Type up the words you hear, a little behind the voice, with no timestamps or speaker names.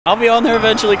I'll be on there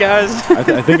eventually, guys.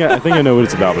 I think I know what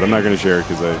it's about, but I'm not going to share it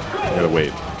because I gotta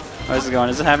wait. How's it going?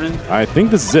 Is it happening? I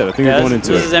think this is it. I think we're going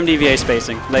into it. This is MDVA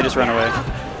spacing. They just run away. All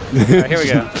right, here we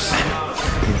go. All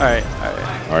right.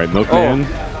 All right, Milkman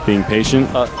being patient.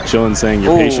 Chillin saying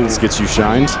your patience gets you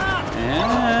shined.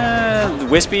 Yeah,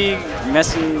 Wispy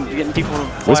messing, getting people to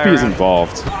fly Wispy is around.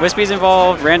 involved. Wispy's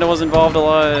involved. Randall was involved a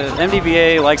lot.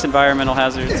 MDVA likes environmental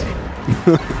hazards.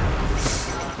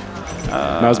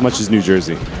 Not as much as New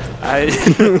Jersey.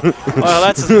 Well,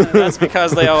 that's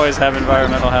because they always have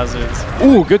environmental hazards.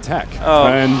 Ooh, good tech. Oh,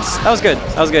 and that was good.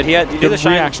 That was good. He had you do the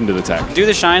shine reaction to the tech. Do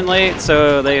the shine late,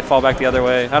 so they fall back the other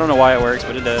way. I don't know why it works,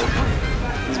 but it does.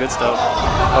 It's good stuff.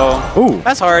 Oh, ooh,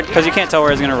 that's hard because you can't tell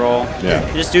where it's gonna roll. Yeah.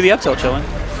 You just do the up tilt, Chillin.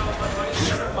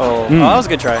 Oh, that was a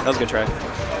good try. That was a good try.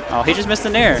 Oh, he just missed the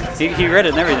nair. He read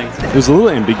it and everything. It was a little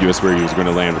ambiguous where he was going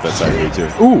to land with that side B too.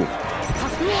 Ooh.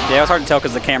 Yeah, it was hard to tell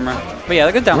because of the camera. But yeah,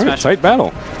 a good down smash. Tight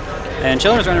battle. And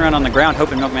Chillin was running around on the ground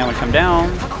hoping Milkman would come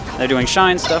down. They're doing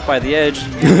shine stuff by the edge.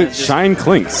 Shine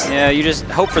clinks. Yeah, you just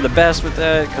hope for the best with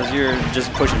that because you're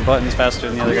just pushing buttons faster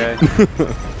than the other guy.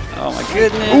 Oh my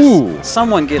goodness. Ooh.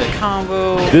 Someone get a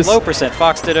combo. Low percent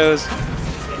Fox Dittos.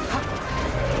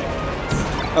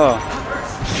 Oh,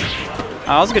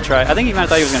 that was a good try. I think he might have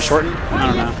thought he was going to shorten. I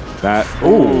don't know. That.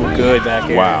 Ooh. Good back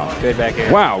air. Wow. Good back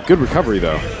air. Wow. Good recovery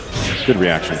though. Good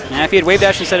reaction. Yeah, if he had wave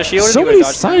dash instead of shield, so many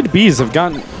side Bs have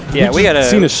gotten. Yeah, we got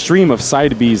seen a stream of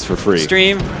side Bs for free.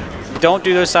 Stream. Don't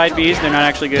do those side Bs. They're not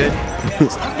actually good.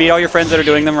 Beat all your friends that are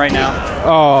doing them right now.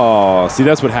 Oh, see,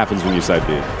 that's what happens when you side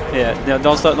B. Yeah, no,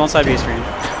 don't side B stream.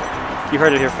 You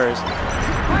heard it here first.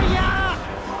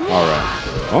 All right.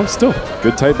 Oh, still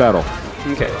good tight battle.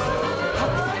 Okay.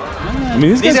 I mean,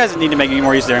 these guys need to make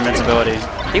more use of their invincibility.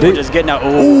 He was just getting out.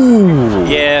 Ooh.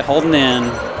 Yeah, holding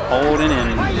in. Holding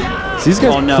in. So these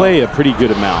guys play a pretty good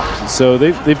amount. So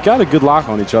they've got a good lock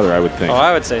on each other, I would think. Oh,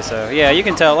 I would say so. Yeah, you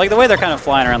can tell. Like the way they're kind of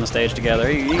flying around the stage together.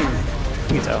 You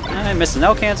can tell. Missed an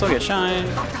L cancel, get shine.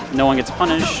 No one gets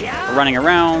punished. Running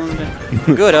around.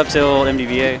 Good up till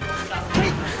MDVA.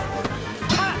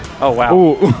 Oh, wow.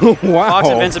 Ooh, wow. Fox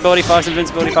invincibility, Fox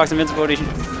invincibility, Fox invincibility.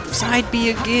 Side B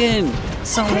again.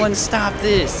 Someone stop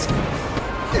this.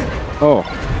 Oh.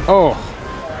 Oh.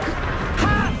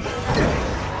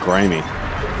 Grimy.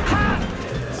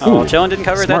 Oh, Chillin didn't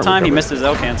cover at that time. Recovery. He missed his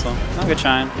L cancel. Oh, good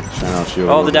shine. Shine out shield.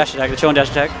 Oh, the dash attack. The Chillin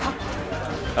dash attack.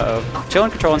 Uh-oh.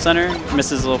 Chillin controlling center.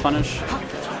 Misses a little punish.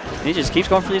 He just keeps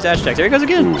going for these dash attacks. There he goes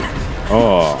again. Ooh.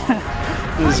 Oh.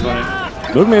 This is funny.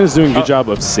 Milkman is doing a good job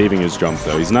of saving his jump,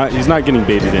 though. He's not getting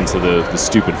baited into the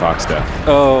stupid Fox death.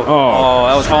 Oh,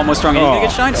 that was almost strong. He's gonna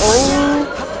get shined. Oh,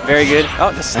 very good.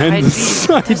 Oh, the side B.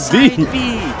 Side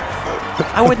B.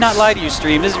 I would not lie to you,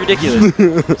 stream. This is ridiculous.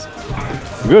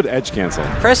 Good edge cancel.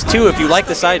 Press 2 if you like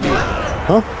the side B.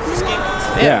 Huh?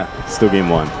 Yeah, still game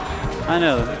 1. I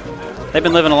know. They've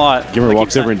been living a lot. GimR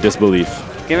walks over in disbelief.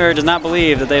 GimR does not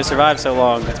believe that they've survived so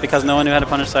long. It's because no one knew how to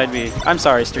punish side B. I'm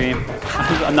sorry, stream.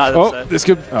 I'm not upset. Oh, this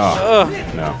could. Oh,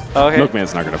 no. Okay.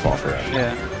 Milkman's not going to fall for that.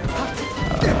 Yeah.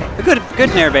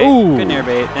 Good nair bait. Ooh. Good nair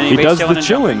bait. And he does the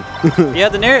chillin. Yeah,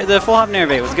 the full hop nair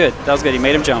bait was good. That was good. He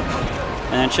made him jump.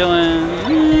 And then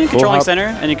Chillin, controlling center,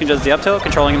 and he can just the up tilt,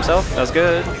 controlling himself. That was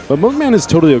good. But Milkman is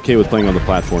totally okay with playing on the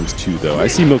platforms too, though. I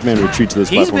see Milkman retreat to those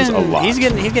platforms a lot. He's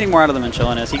getting more out of them than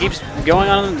Chillin is. He keeps going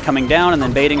on them, coming down, and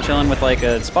then baiting Chillin with like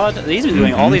a spot. He's been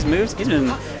doing all these moves. He's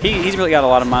really got a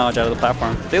lot of mileage out of the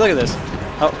platform. See, look at this.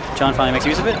 Oh, Chillin finally makes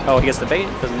use of it. Oh, he gets the bait,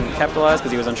 doesn't capitalize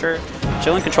because he was unsure.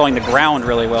 Chillin controlling the ground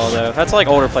really well, though. That's like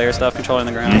older player stuff, controlling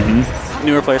the ground.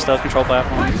 Newer player stuff, control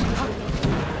platforms.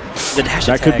 The dash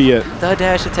attack. That could be it. The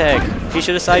dash attack. He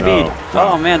should have side B'd.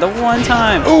 Oh, man, the one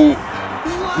time. Oh!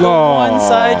 The one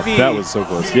side B. That was so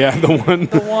close. Yeah, the one.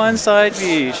 The one side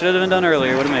B. Should have been done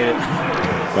earlier. Would have made it.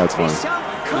 That's funny.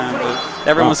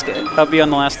 Everyone's scared. I'll be on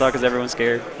the last stock because everyone's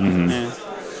scared. Yeah.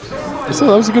 So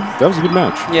that was a good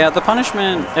match. Yeah, the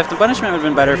punishment. If the punishment would have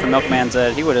been better for Milkman's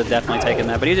Ed, he would have definitely taken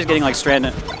that. But he was just getting like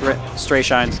stray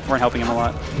shines. Weren't helping him a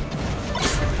lot.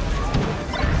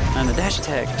 And the dash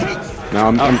attack. Now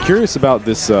I'm curious about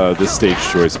this this stage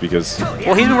choice because.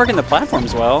 Well, he's been working the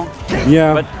platforms well.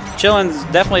 Yeah. But Chillin's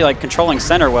definitely like controlling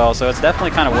center well, so it's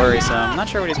definitely kind of worrisome. I'm not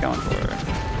sure what he's going for.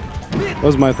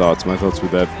 Those are my thoughts. My thoughts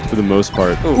with that for the most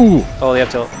part. Ooh. Oh, the up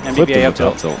tilt. MDVA up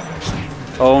tilt.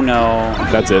 Oh no.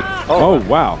 That's it. Oh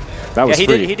wow. That was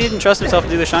free. He didn't trust himself to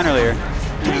do the shine earlier.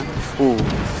 Yeah. Ooh.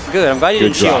 Good. I'm glad you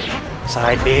didn't shield.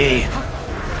 Side B.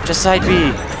 Just side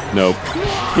B. Nope.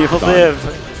 You'll live.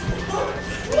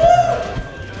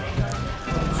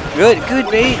 Good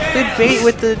bait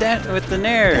with the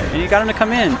nair, and you got him to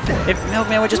come in. If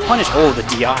Milkman would just punish. Oh, the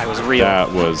DI was real. That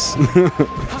was.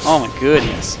 Oh my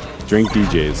goodness. Drink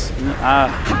DJs. I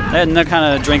had no kind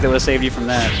of drink that would have saved you from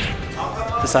that.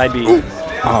 The side B.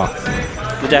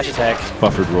 The dash attack.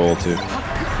 Buffered roll too.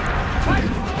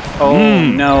 Oh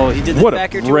no, he did the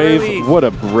back air too early. What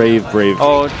a brave.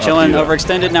 Oh, Chillin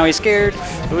overextended. Now he's scared.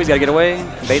 Oh, he's got to get away.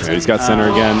 Bates he's got center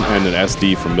again, and an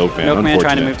SD from Milkman. Milkman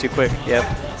trying to move too quick. Yep.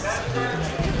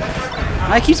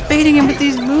 I keeps baiting him with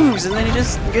these moves, and then he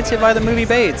just gets hit by the movie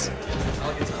baits.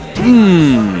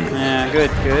 Yeah, good.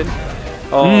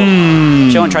 Oh,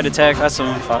 Chillin tried to tech. That's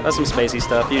some spacey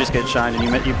stuff. You just get shined,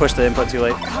 and you push the input too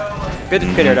late. Good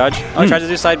air dodge. Oh, he tried to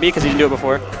do side B because he didn't do it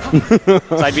before.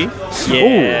 Side B?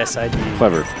 Yeah, side B.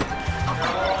 Clever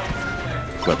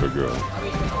girl.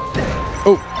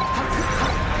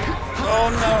 Oh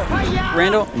no.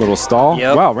 Randall? Little stall.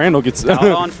 Yep. Wow, Randall gets out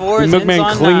on 4s. Milkman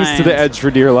clings to the edge for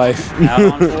dear life. Out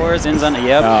on 4s, ins on. Yep,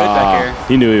 good back air.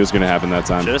 He knew it was going to happen that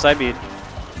time. Should have side B'd.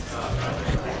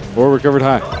 Or recovered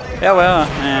high. Yeah, well,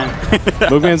 man.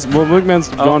 Milkman's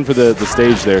gone for the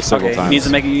stage there several times. He needs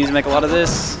to make a lot of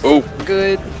this. Oh.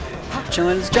 Good.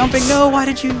 Chillin's jumping. No, why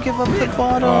did you give up the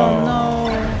bottom? No.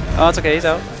 Oh, it's okay. He's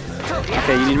out.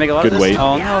 Okay, you need to make a lot of this. Good weight.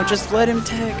 Oh, no, just let him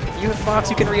tech. You have Fox,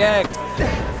 you can react.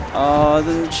 Oh,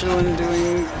 then Chillin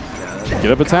doing...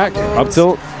 Get up attack. Up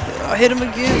tilt. Hit him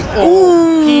again.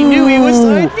 Oh, he knew he was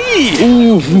side B.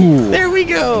 Ooh. There we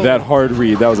go. That hard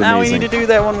read. That was amazing. Now we need to do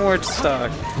that one more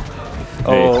stock.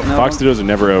 Hey, oh, no. Fox Dittos are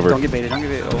never over. Don't get baited. Don't get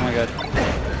baited. Oh, my God.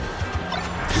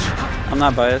 I'm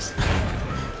not biased.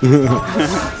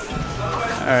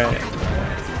 All right.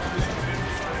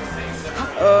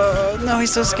 No,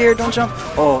 he's so scared. Don't jump.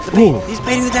 Oh, the bait. He's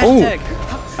baiting the dash attack.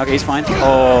 Okay, he's fine.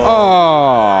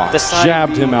 Oh, the side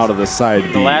jabbed him out of the side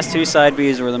B. The last two side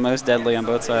Bs were the most deadly on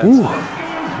both sides.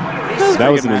 That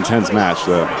was an intense match,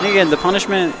 though. Again, the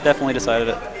punishment definitely decided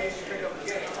it.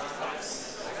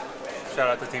 Shout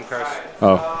out to Team Curse.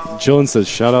 Oh, Chillin says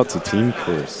shout out to Team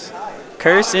Curse.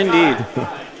 Curse indeed.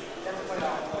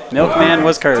 Milkman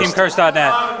was cursed. TeamCurse.net.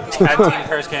 At Team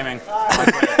Curse Gaming.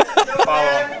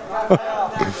 Follow him.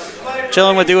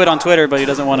 Chillin would do it on Twitter, but he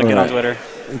doesn't want to get on Twitter.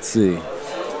 Let's see.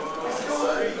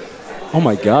 Oh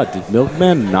my God, did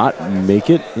Milkman not make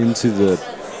it into the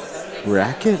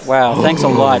bracket? Wow, thanks a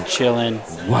lot, Chillin.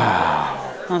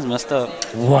 Wow. That was messed up.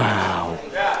 Wow.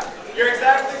 You're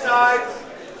exactly tied.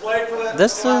 Play for the...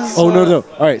 This is... Oh, no.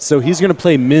 All right, so he's going to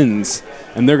play Mins,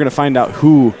 and they're going to find out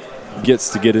who gets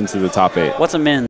to get into the top 8. What's a min?